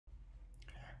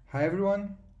Hi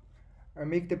everyone, I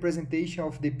make the presentation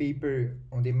of the paper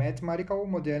on the mathematical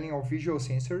modeling of visual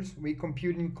sensors with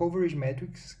computing coverage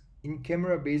metrics in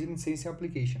camera-based sensing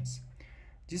applications.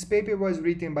 This paper was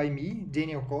written by me,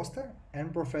 Daniel Costa,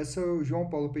 and Professor João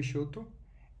Paulo Peixoto,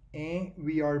 and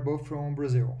we are both from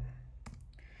Brazil.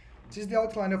 This is the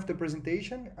outline of the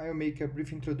presentation. I will make a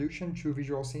brief introduction to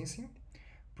visual sensing,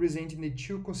 presenting the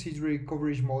two considered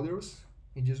coverage models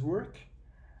in this work.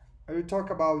 I will talk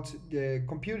about the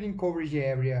computing coverage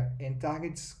area and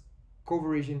targets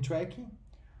coverage and tracking,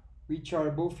 which are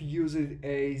both used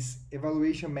as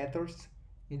evaluation methods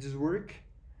in this work.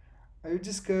 I will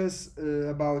discuss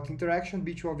about interaction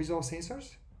between visual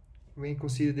sensors when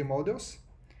consider the models.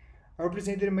 I will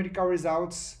present the numerical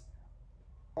results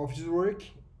of this work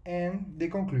and the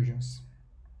conclusions.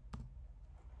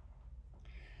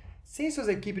 Sensors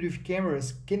equipped with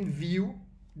cameras can view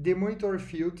the monitor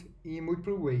field in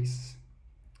multiple ways.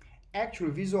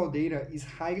 Actually, visual data is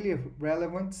highly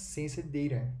relevant sensed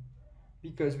data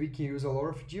because we can use a lot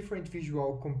of different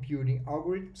visual computing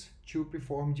algorithms to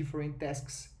perform different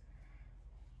tasks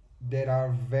that are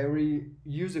very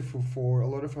useful for a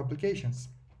lot of applications.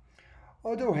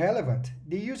 Although relevant,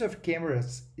 the use of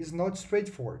cameras is not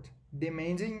straightforward,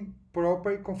 demanding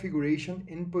proper configuration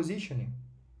and positioning.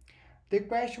 The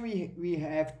question we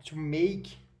have to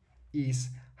make is,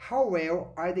 how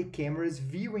well are the cameras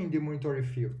viewing the monitor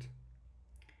field?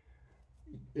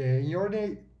 In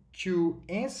order to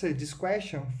answer this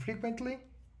question, frequently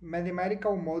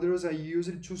mathematical models are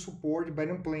used to support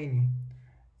button planning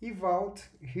without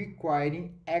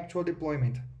requiring actual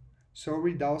deployment, so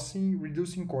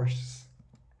reducing costs.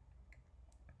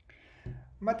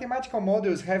 Mathematical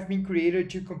models have been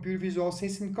created to compute visual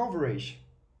sensing coverage,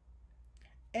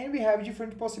 and we have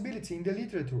different possibilities in the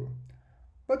literature.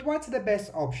 But what's the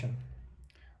best option?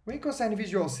 When concerning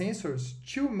visual sensors,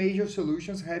 two major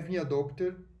solutions have been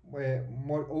adopted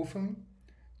more often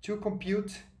to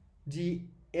compute the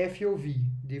FoV,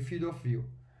 the field of view.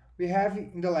 We have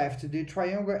in the left the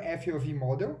triangle FoV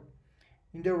model.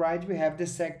 In the right, we have the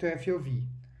sector FoV.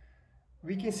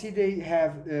 We can see they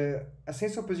have a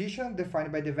sensor position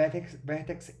defined by the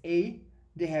vertex A.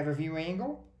 They have a view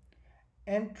angle,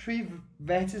 and three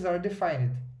vertices are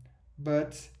defined.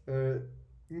 But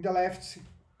in the left,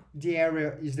 the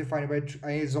area is defined by an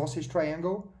isosceles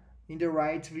triangle. In the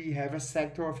right, we have a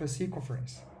sector of a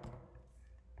circumference.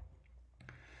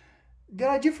 There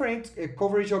are different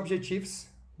coverage objectives,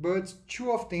 but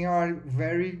two of them are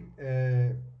very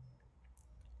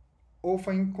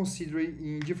often considered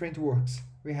in different works.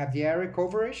 We have the area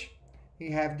coverage,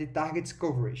 we have the targets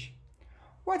coverage.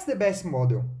 What's the best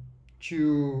model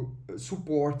to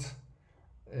support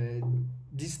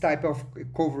this type of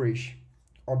coverage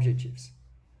objectives?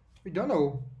 We don't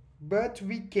know, but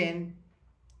we can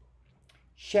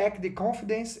check the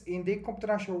confidence in the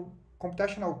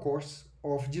computational course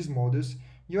of these models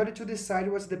in order to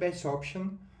decide what's the best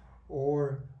option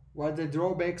or what the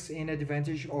drawbacks and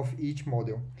advantage of each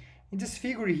model. In this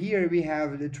figure here, we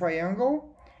have the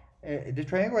triangle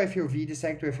FoV, the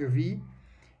sector FoV.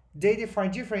 They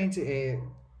define different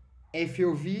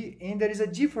FoV, and there is a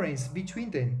difference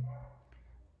between them,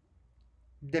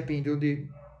 depending on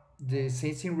the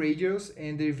sensing radius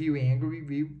and the view angle.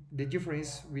 The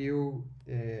difference will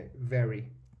vary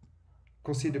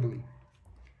considerably.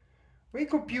 When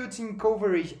computing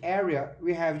coverage area,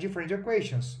 we have different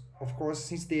equations, of course,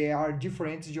 since they are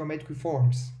different geometric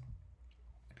forms.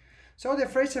 So the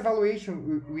first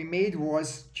evaluation we made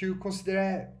was to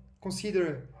consider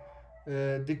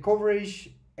the coverage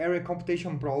area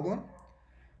computation problem,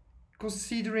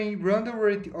 considering random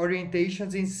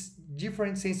orientations in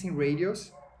different sensing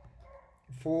radius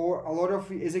for a lot of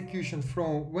execution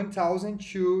from 1,000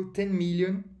 to 10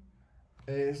 million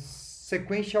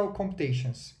sequential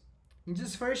computations. In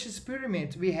this first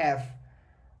experiment, we have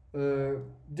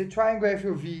the triangle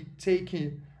FoV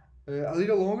taking a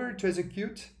little longer to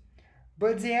execute,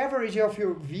 but the average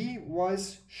FoV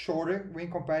was shorter when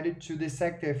compared to the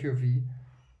sector FoV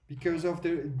because of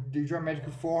the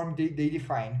geometric form they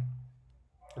define.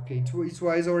 Okay, it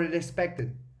was already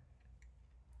expected.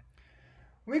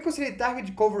 When we consider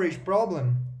target coverage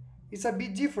problem, it's a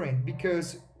bit different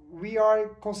because we are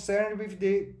concerned with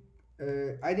the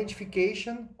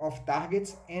identification of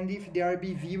targets and if they are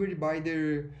being viewed by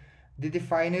the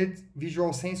defined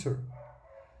visual sensor.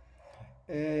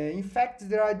 In fact,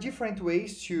 there are different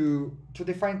ways to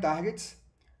define targets,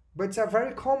 but a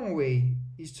very common way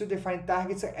is to define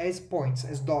targets as points,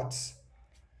 as dots.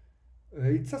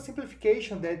 It's a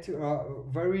simplification that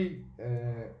very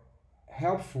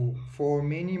helpful for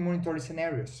many monitoring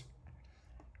scenarios.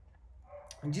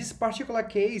 In this particular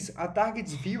case, a target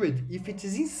is viewed if it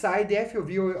is inside the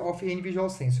FoV of any visual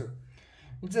sensor.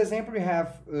 In this example, we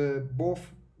have both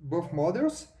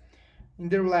models. In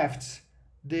the left,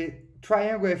 the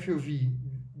triangle FoV,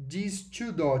 these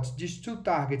two dots, these two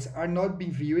targets are not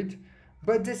being viewed,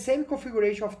 but the same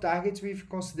configuration of targets we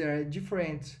consider a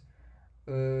different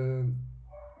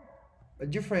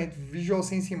visual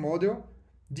sensing model.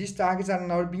 These targets are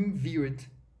not being viewed.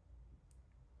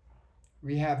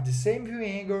 We have the same view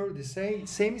angle, the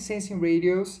same sensing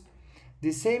radius,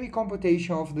 the same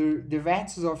computation of the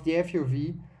vertices of the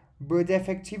FoV, but the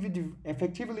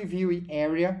effectively viewing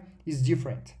area is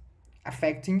different,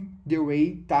 affecting the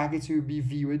way targets will be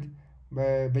viewed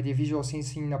by the visual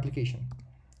sensing application.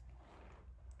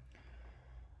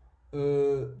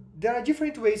 There are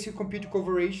different ways to compute the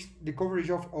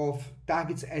coverage of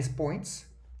targets as points.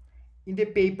 In the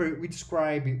paper, we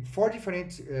describe 4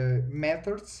 different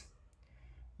methods.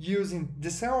 Using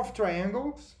the sum of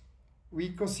triangles, we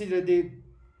consider the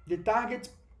target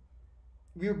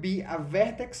will be a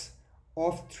vertex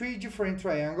of 3 different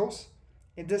triangles,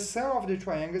 and the sum of the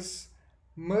triangles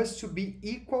must be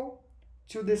equal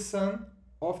to the sum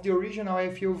of the original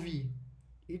FoV.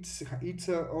 It's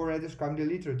already described in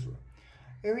the literature.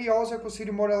 And we also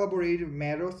consider more elaborated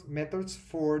methods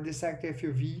for the sector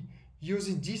FoV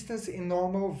using distance and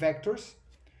normal vectors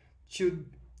to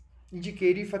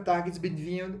indicate if a target is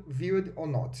being viewed or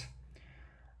not.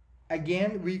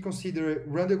 Again, we consider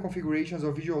random configurations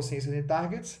of visual sensors and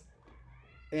targets.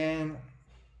 And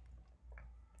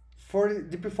for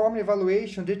the performance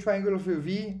evaluation, the triangular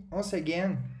FoV, once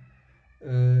again,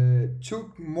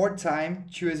 took more time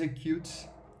to execute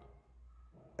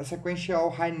a sequential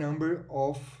high number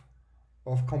of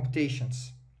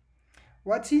computations.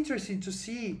 What's interesting to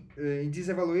see in this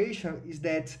evaluation is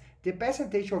that the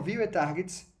percentage of viewed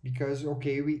targets, because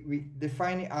we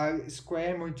define a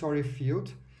square monetary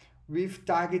field with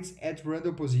targets at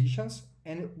random positions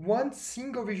and one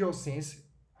single visual sense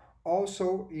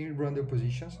also in random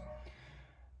positions.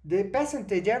 The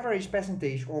average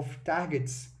percentage of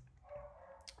targets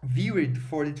viewed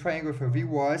for the triangle FoV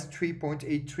was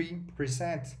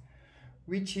 3.83%,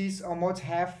 which is almost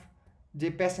half the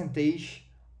percentage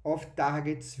of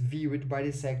targets viewed by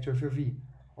the sector FoV.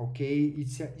 Okay,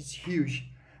 it's huge.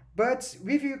 But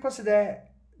if you consider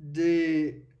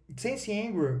the sense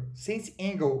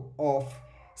angle of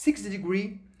 60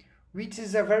 degrees, which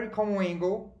is a very common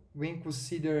angle when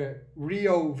consider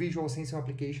real visual sensing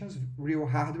applications, real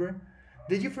hardware,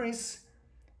 the difference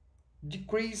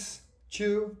decreased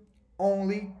to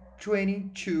only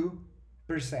 22%.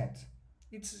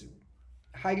 It's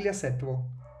highly acceptable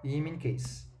in many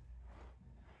cases.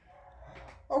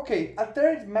 Okay, a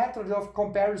third method of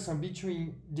comparison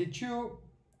between the two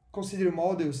considered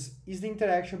models is the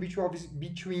interaction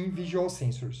between visual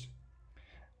sensors.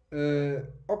 The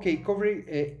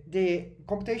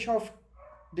computation of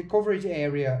the coverage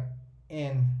area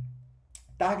and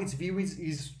targets view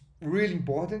is really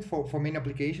important for many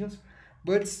applications,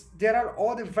 but there are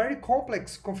other very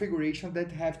complex configurations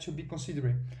that have to be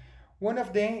considered. One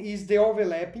of them is the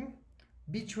overlapping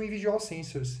between visual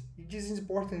sensors. It is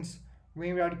important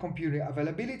when we are computing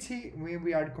availability, when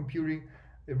we are computing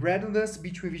redundancy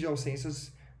between visual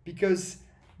sensors, because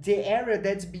the area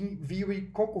that's being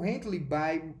viewed concurrently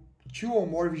by 2 or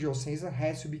more visual sensors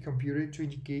has to be computed to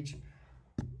indicate,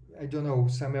 I don't know,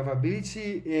 some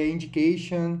availability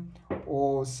indication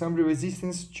or some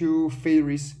resistance to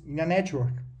failures in a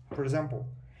network, for example.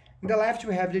 On the left,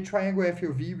 we have the triangle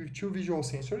FoV with 2 visual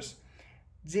sensors.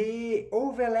 The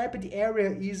overlapped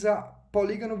area is a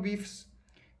polygon with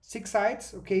 6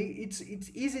 sides. Okay, it's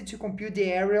easy to compute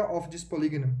the area of this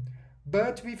polygon,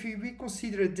 but if we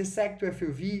consider the sector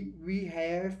FoV, we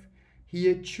have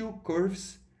here 2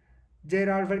 curves that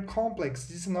are very complex.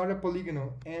 This is not a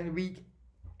polygon, and we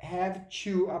have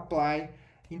to apply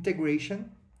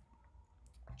integration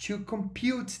to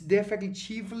compute the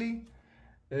effectively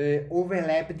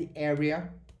overlapped area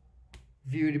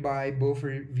viewed by both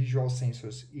visual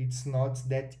sensors. It's not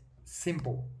that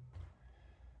simple.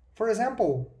 For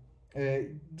example,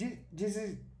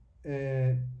 this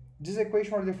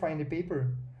equation are defined in the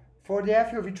paper. For the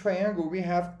FoV triangle, we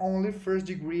have only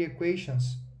first-degree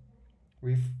equations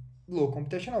with low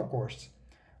computational costs.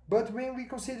 But when we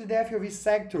consider the FoV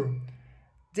sector,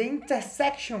 the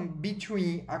intersection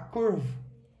between a curve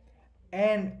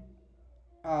and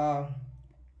a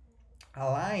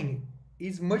line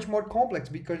is much more complex,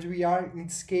 because we are, in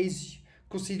this case,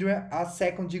 considering a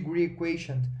second-degree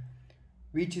equation,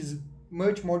 which is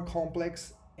much more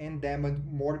complex and demand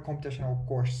more computational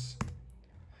costs.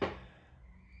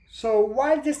 So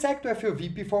while the sector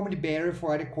FoV performed better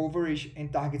for area coverage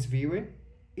and targets viewing,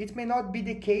 it may not be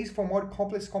the case for more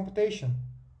complex computation.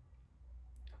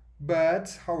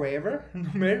 But, however,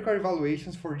 numerical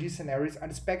evaluations for these scenarios are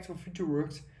expected for future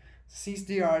works since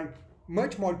they are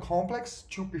much more complex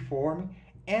to perform,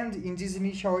 and in this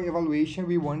initial evaluation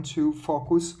we want to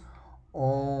focus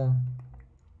on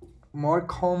more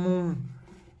common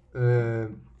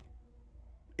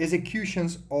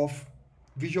executions of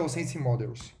visual sensing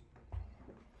models.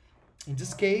 In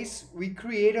this case, we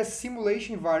create a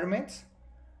simulation environment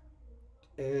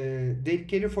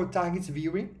dedicated for targets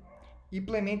viewing,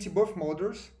 implementing both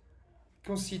models,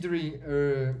 considering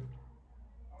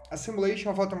a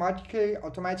simulation of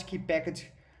automatically packed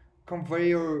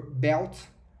conveyor belt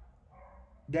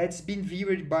that's been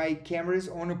viewed by cameras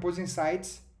on opposing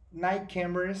sides, 9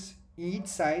 cameras in each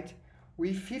side,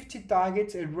 with 50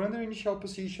 targets at random initial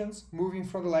positions moving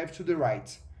from the left to the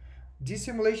right. This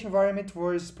simulation environment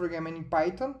was programmed in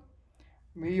Python.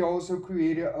 We also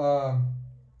created a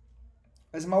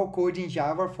small code in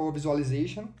Java for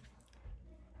visualization.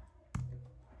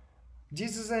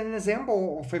 This is an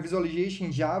example of a visualization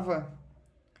in Java.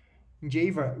 In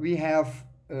Java, we have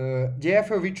the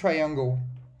FoV triangle.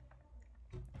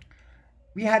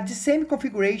 We have the same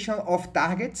configuration of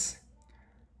targets,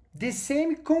 the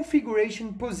same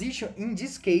configuration position in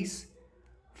this case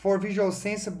for visual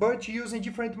sensor, but using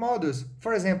different models.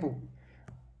 For example,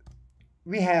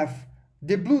 we have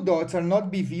the blue dots are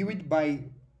not be viewed by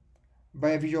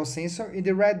a visual sensor, and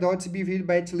the red dots be viewed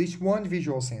by at least one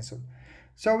visual sensor.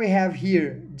 So we have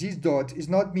here, this dot is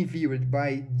not being viewed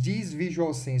by this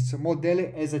visual sensor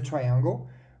modeled as a triangle,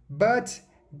 but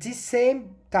the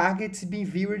same target is being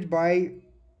viewed by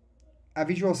a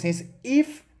visual sensor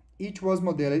if it was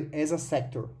modeled as a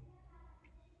sector.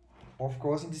 Of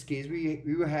course, in this case, we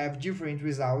will have different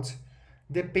results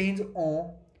depending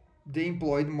on the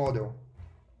employed model.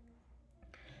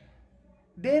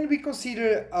 Then we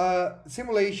consider a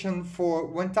simulation for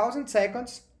 1000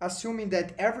 seconds, assuming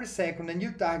that every second a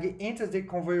new target enters the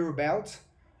conveyor belt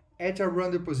at a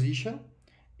random position,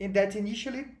 and that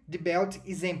initially the belt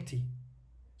is empty.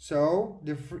 So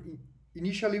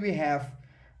initially we have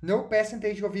no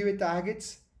percentage of viewed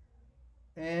targets,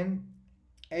 and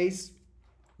as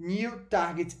new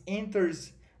targets in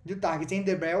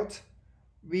the belt,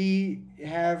 we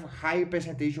have higher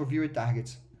percentage of viewed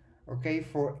targets. Okay,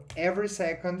 for every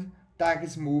second,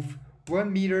 targets move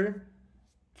 1 meter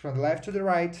from the left to the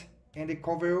right, and the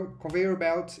conveyor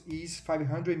belt is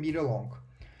 500 meters long.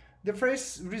 The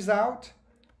first result,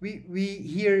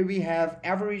 here we have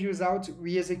average result.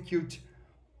 We execute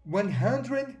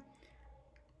 100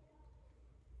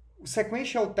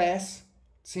 sequential tests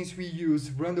since we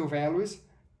use random values,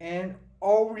 and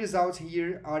all results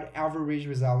here are average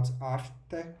results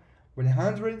after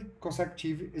 100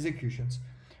 consecutive executions.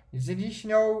 In this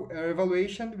initial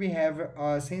evaluation, we have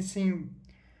a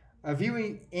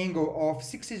viewing angle of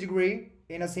 60 degrees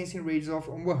and a sensing radius of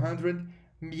 100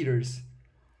 meters.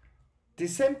 The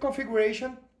same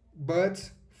configuration,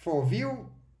 but for visual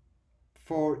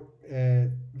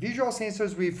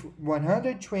sensors with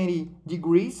 120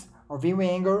 degrees of viewing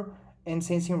angle and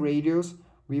sensing radius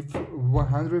with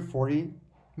 140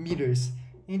 meters.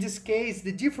 In this case,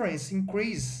 the difference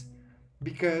increases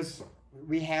because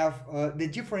we have the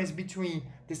difference between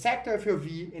the sector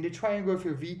FoV and the triangle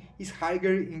FoV is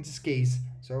higher in this case.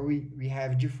 So we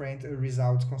have different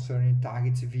results concerning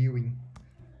target viewing.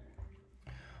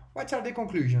 What are the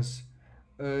conclusions?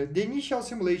 The initial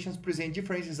simulations present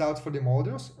different results for the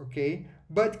models, okay?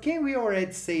 But can we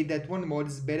already say that one model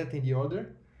is better than the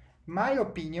other? My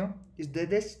opinion is that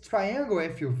this triangle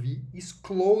FoV is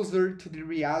closer to the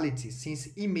reality, since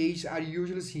images are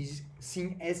usually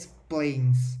seen as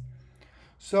planes.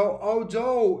 So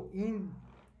although in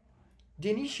the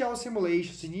initial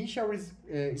simulations, initial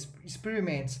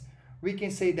experiments, we can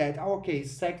say that, okay,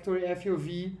 sector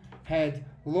FoV had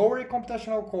lower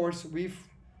computational costs with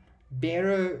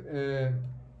better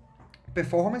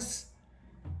performance,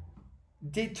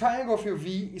 the triangle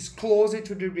FoV is closer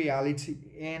to the reality,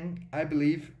 and I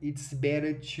believe it's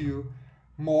better to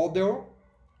model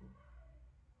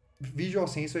visual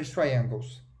sensors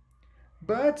triangles.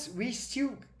 But we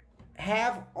still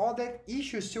have other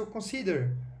issues to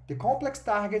consider. The complex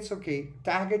targets, okay,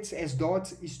 targets as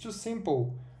dots is too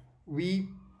simple. We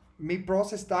may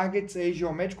process targets as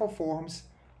geometrical forms,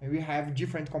 and we have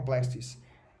different complexities.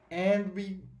 And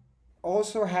we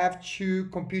also have to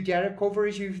compute the area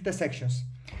coverage with intersections.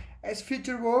 As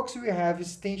future works, we have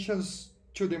extensions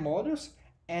to the models,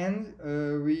 and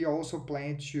we also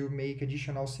plan to make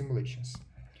additional simulations.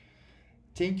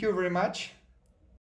 Thank you very much.